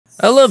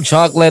I love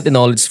chocolate in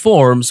all its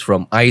forms,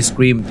 from ice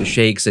cream to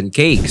shakes and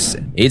cakes.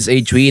 It's a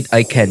treat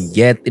I can't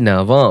get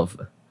enough of.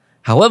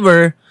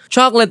 However,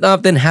 chocolate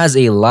often has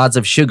a lot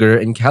of sugar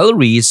and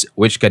calories,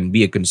 which can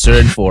be a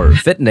concern for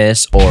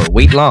fitness or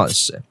weight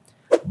loss.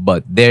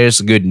 But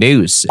there's good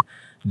news.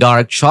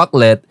 Dark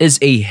chocolate is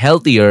a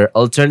healthier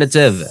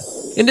alternative.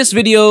 In this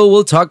video,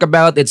 we'll talk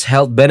about its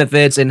health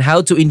benefits and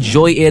how to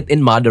enjoy it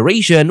in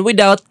moderation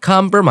without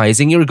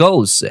compromising your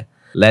goals.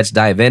 Let's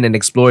dive in and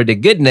explore the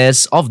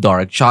goodness of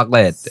dark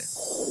chocolate.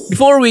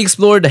 Before we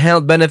explore the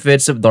health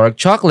benefits of dark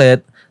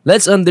chocolate,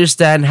 let's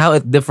understand how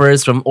it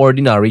differs from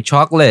ordinary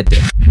chocolate.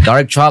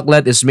 Dark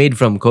chocolate is made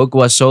from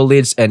cocoa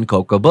solids and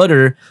cocoa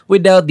butter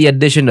without the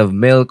addition of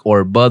milk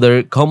or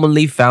butter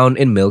commonly found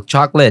in milk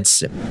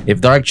chocolates. If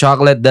dark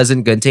chocolate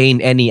doesn't contain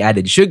any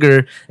added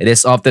sugar, it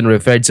is often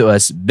referred to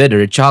as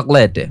bitter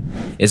chocolate.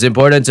 It's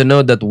important to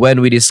note that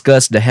when we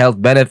discuss the health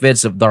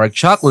benefits of dark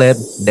chocolate,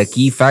 the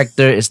key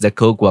factor is the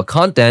cocoa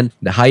content.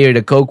 The higher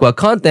the cocoa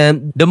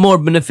content, the more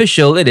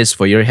beneficial it is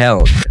for your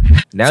health.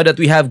 Now that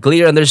we have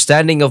clear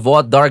understanding of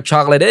what dark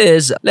chocolate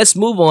is, let's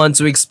move on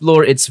to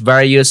explore its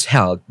various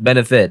health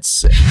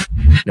benefits.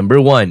 Number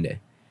 1.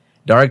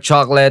 Dark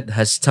chocolate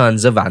has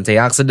tons of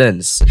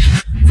antioxidants.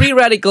 Free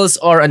radicals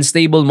are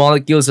unstable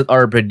molecules that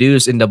are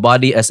produced in the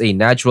body as a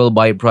natural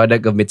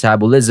byproduct of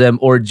metabolism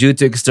or due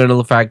to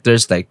external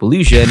factors like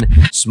pollution,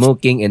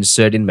 smoking, and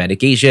certain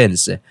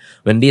medications.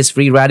 When these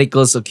free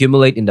radicals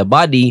accumulate in the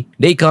body,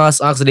 they cause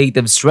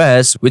oxidative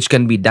stress, which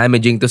can be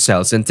damaging to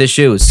cells and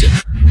tissues.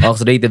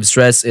 Oxidative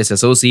stress is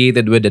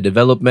associated with the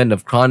development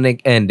of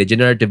chronic and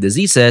degenerative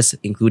diseases,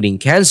 including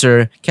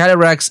cancer,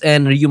 cataracts,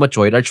 and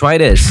rheumatoid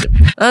arthritis.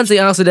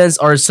 Antioxidants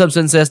are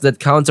substances that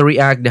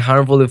counteract the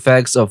harmful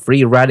effects of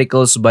free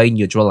radicals by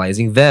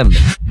neutralizing them.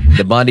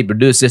 The body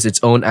produces its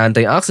own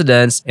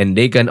antioxidants, and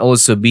they can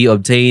also be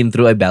obtained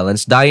through a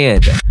balanced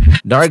diet.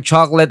 Dark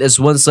chocolate is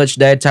one such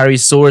dietary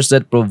source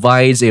that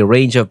provides a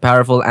range of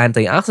powerful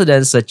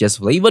antioxidants such as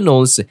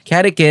flavonoids,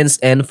 catechins,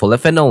 and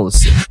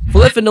polyphenols.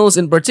 Polyphenols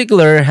in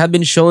particular have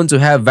been shown to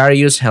have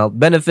various health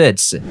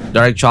benefits.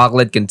 Dark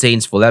chocolate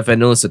contains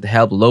polyphenols that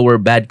help lower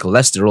bad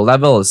cholesterol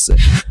levels.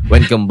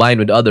 When combined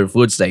with other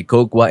foods like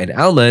cocoa and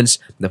almonds,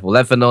 the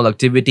polyphenol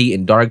activity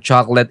in dark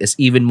chocolate is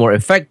even more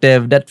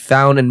effective than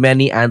found in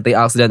many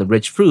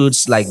antioxidant-rich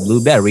fruits like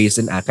blueberries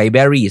and acai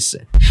berries.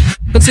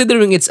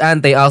 Considering its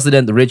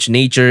antioxidant-rich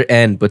nature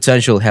and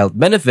potential health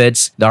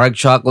benefits, dark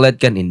chocolate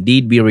can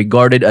indeed be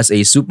regarded as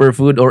a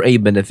superfood or a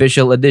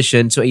beneficial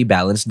addition to a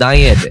balanced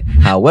diet.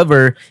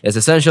 However, it's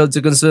essential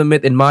to consume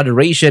it in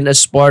moderation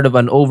as part of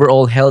an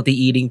overall healthy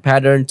eating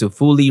pattern to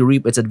fully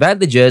reap its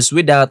advantages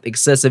without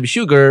excessive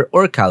sugar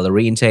or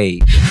calorie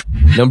intake.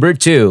 Number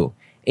 2.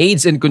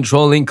 Aids in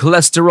controlling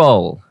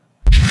cholesterol.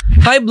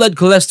 High blood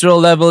cholesterol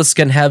levels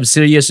can have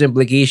serious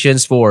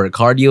implications for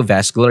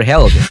cardiovascular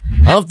health.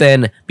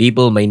 Often,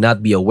 people may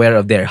not be aware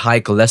of their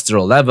high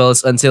cholesterol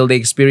levels until they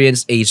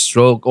experience a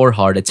stroke or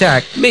heart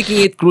attack,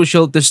 making it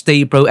crucial to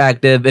stay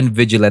proactive and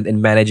vigilant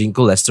in managing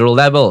cholesterol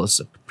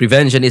levels.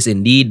 Prevention is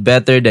indeed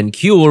better than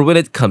cure when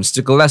it comes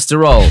to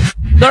cholesterol.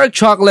 Dark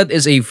chocolate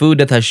is a food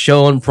that has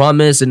shown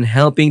promise in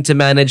helping to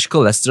manage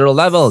cholesterol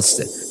levels.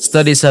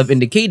 Studies have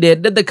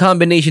indicated that the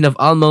combination of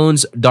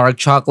almonds, dark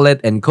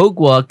chocolate, and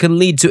cocoa can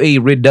lead to a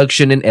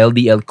reduction in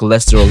LDL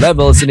cholesterol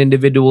levels in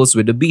individuals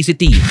with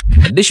obesity.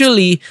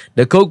 Additionally,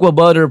 the cocoa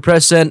butter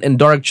present in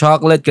dark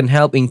chocolate can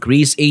help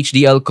increase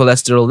HDL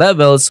cholesterol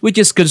levels, which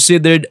is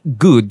considered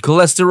good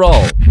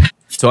cholesterol.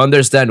 To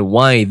understand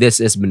why this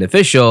is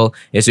beneficial,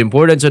 it's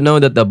important to know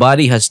that the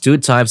body has two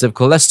types of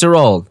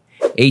cholesterol: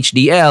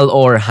 HDL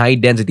or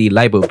high-density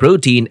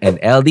lipoprotein and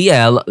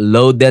LDL,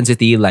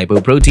 low-density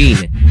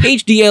lipoprotein.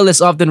 HDL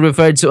is often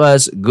referred to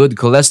as good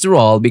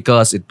cholesterol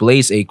because it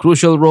plays a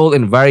crucial role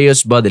in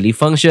various bodily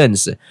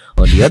functions.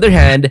 On the other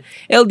hand,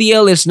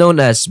 LDL is known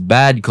as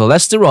bad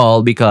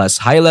cholesterol because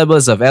high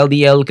levels of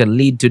LDL can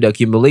lead to the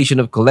accumulation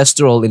of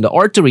cholesterol in the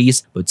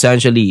arteries,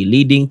 potentially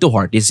leading to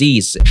heart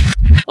disease.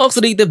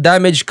 Oxidative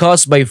damage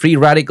caused by free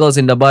radicals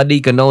in the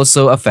body can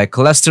also affect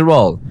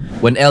cholesterol.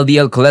 When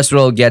LDL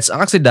cholesterol gets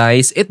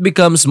oxidized, it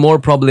becomes more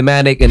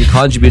problematic and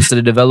contributes to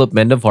the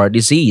development of heart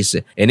disease.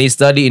 In a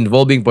study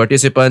involving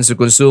participants who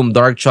consumed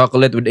dark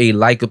chocolate with a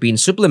lycopene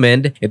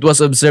supplement, it was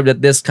observed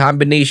that this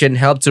combination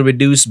helped to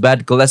reduce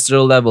bad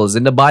cholesterol levels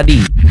in the body.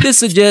 This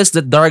suggests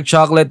that dark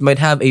chocolate might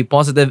have a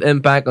positive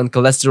impact on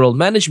cholesterol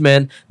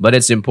management, but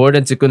it's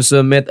important to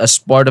consume it as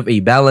part of a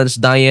balanced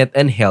diet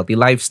and healthy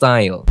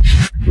lifestyle.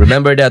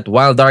 Remember that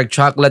while dark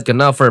chocolate can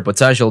offer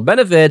potential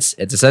benefits,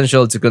 it's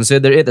essential to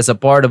consider it as a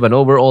part of an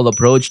overall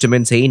approach to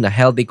maintain a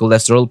healthy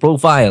cholesterol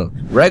profile.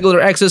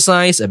 Regular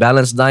exercise, a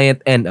balanced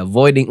diet, and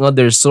avoiding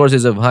other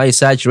sources of high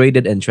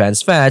saturated and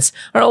trans fats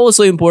are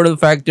also important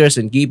factors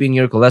in keeping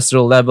your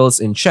cholesterol levels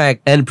in check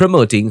and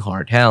promoting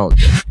heart health.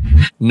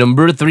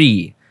 Number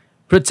 3.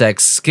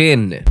 Protects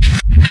skin.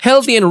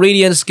 Healthy and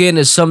radiant skin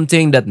is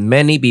something that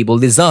many people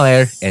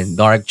desire, and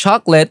dark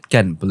chocolate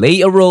can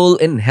play a role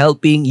in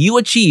helping you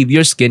achieve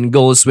your skin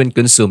goals when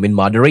consumed in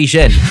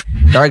moderation.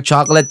 Dark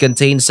chocolate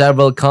contains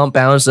several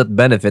compounds that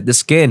benefit the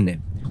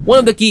skin. One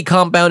of the key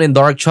compounds in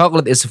dark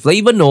chocolate is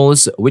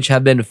flavonoids, which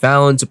have been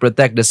found to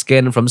protect the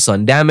skin from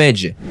sun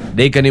damage.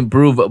 They can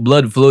improve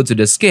blood flow to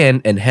the skin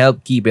and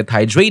help keep it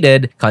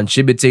hydrated,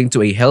 contributing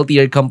to a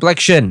healthier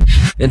complexion.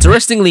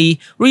 Interestingly,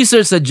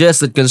 research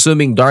suggests that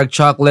consuming dark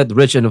chocolate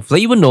rich in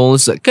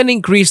flavonoids can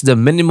increase the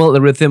minimal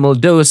erythemal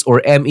dose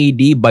or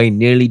MED by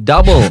nearly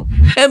double.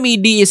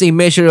 MED is a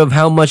measure of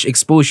how much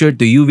exposure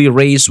to UV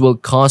rays will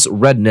cause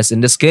redness in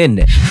the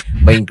skin.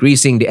 By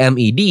increasing the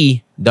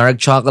MED, dark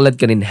chocolate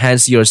can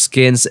enhance your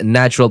skin's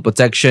natural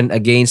protection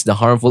against the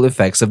harmful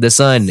effects of the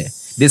sun.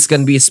 This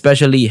can be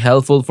especially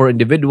helpful for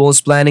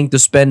individuals planning to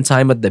spend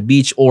time at the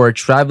beach or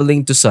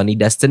traveling to sunny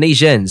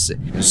destinations.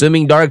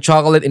 Consuming dark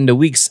chocolate in the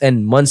weeks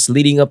and months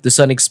leading up to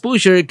sun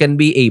exposure can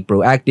be a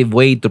proactive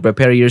way to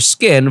prepare your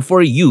skin for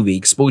UV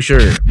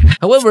exposure.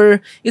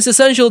 However, it's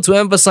essential to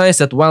emphasize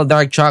that while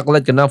dark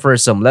chocolate can offer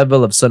some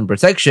level of sun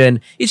protection,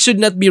 it should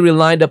not be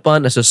relied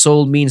upon as a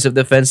sole means of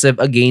defense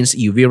against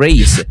UV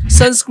rays.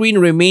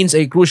 Sunscreen remains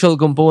a crucial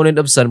component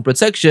of sun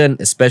protection,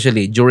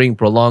 especially during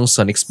prolonged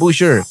sun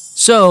exposure.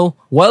 So,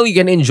 while you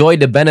can enjoy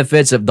the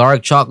benefits of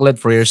dark chocolate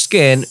for your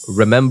skin,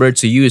 remember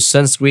to use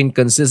sunscreen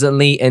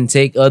consistently and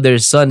take other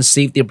sun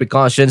safety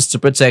precautions to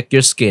protect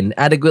your skin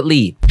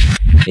adequately.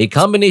 A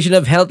combination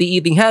of healthy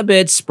eating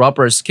habits,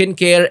 proper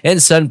skincare,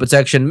 and sun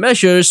protection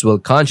measures will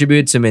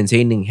contribute to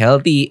maintaining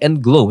healthy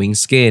and glowing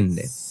skin.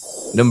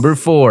 Number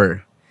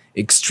 4.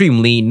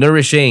 Extremely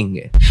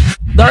nourishing.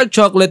 Dark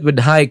chocolate with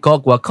high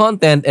cocoa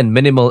content and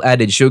minimal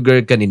added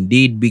sugar can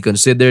indeed be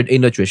considered a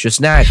nutritious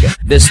snack.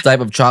 This type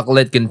of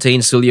chocolate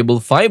contains soluble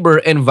fiber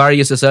and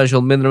various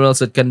essential minerals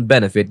that can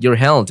benefit your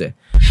health.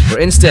 For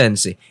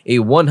instance, a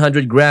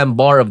 100-gram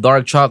bar of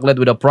dark chocolate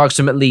with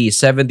approximately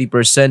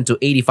 70% to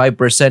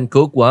 85%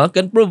 cocoa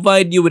can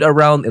provide you with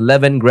around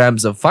 11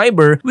 grams of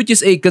fiber, which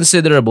is a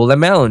considerable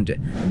amount.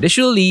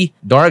 Additionally,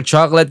 dark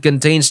chocolate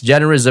contains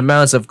generous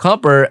amounts of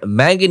copper,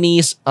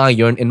 manganese,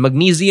 iron, and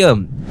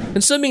magnesium.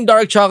 Consuming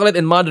dark chocolate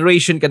in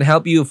moderation can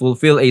help you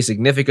fulfill a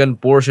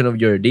significant portion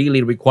of your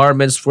daily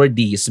requirements for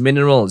these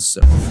minerals.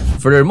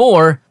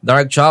 Furthermore,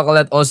 dark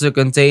chocolate also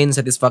contains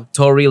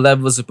satisfactory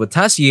levels of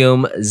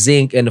potassium,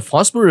 zinc, and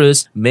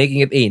phosphorus, making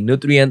it a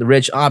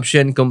nutrient-rich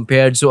option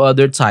compared to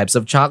other types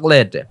of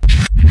chocolate.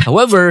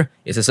 However,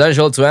 it's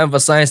essential to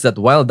emphasize that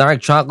while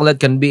dark chocolate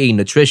can be a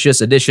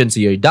nutritious addition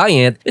to your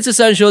diet, it's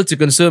essential to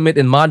consume it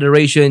in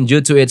moderation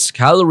due to its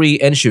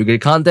calorie and sugar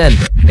content.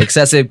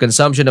 Excessive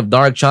consumption of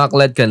dark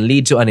chocolate can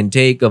lead to an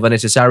intake of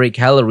unnecessary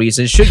calories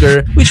and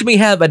sugar, which may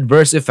have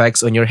adverse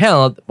effects on your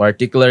health,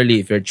 particularly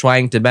if you're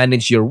trying to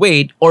manage your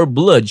weight or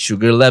blood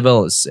sugar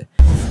levels.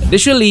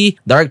 Additionally,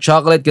 dark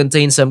chocolate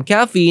contains some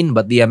caffeine,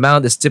 but the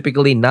amount is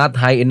typically not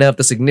high enough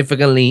to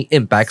significantly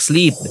impact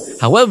sleep.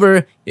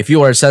 However, if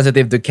you are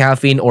sensitive to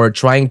caffeine or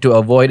trying to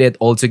avoid it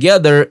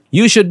altogether,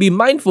 you should be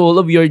mindful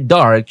of your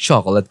dark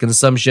chocolate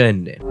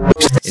consumption.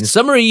 In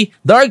summary,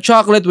 dark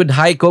chocolate with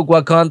high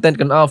cocoa content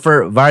can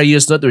offer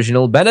various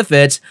nutritional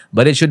benefits,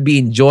 but it should be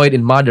enjoyed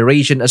in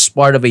moderation as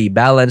part of a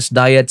balanced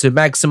diet to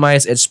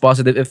maximize its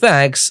positive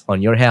effects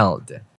on your health.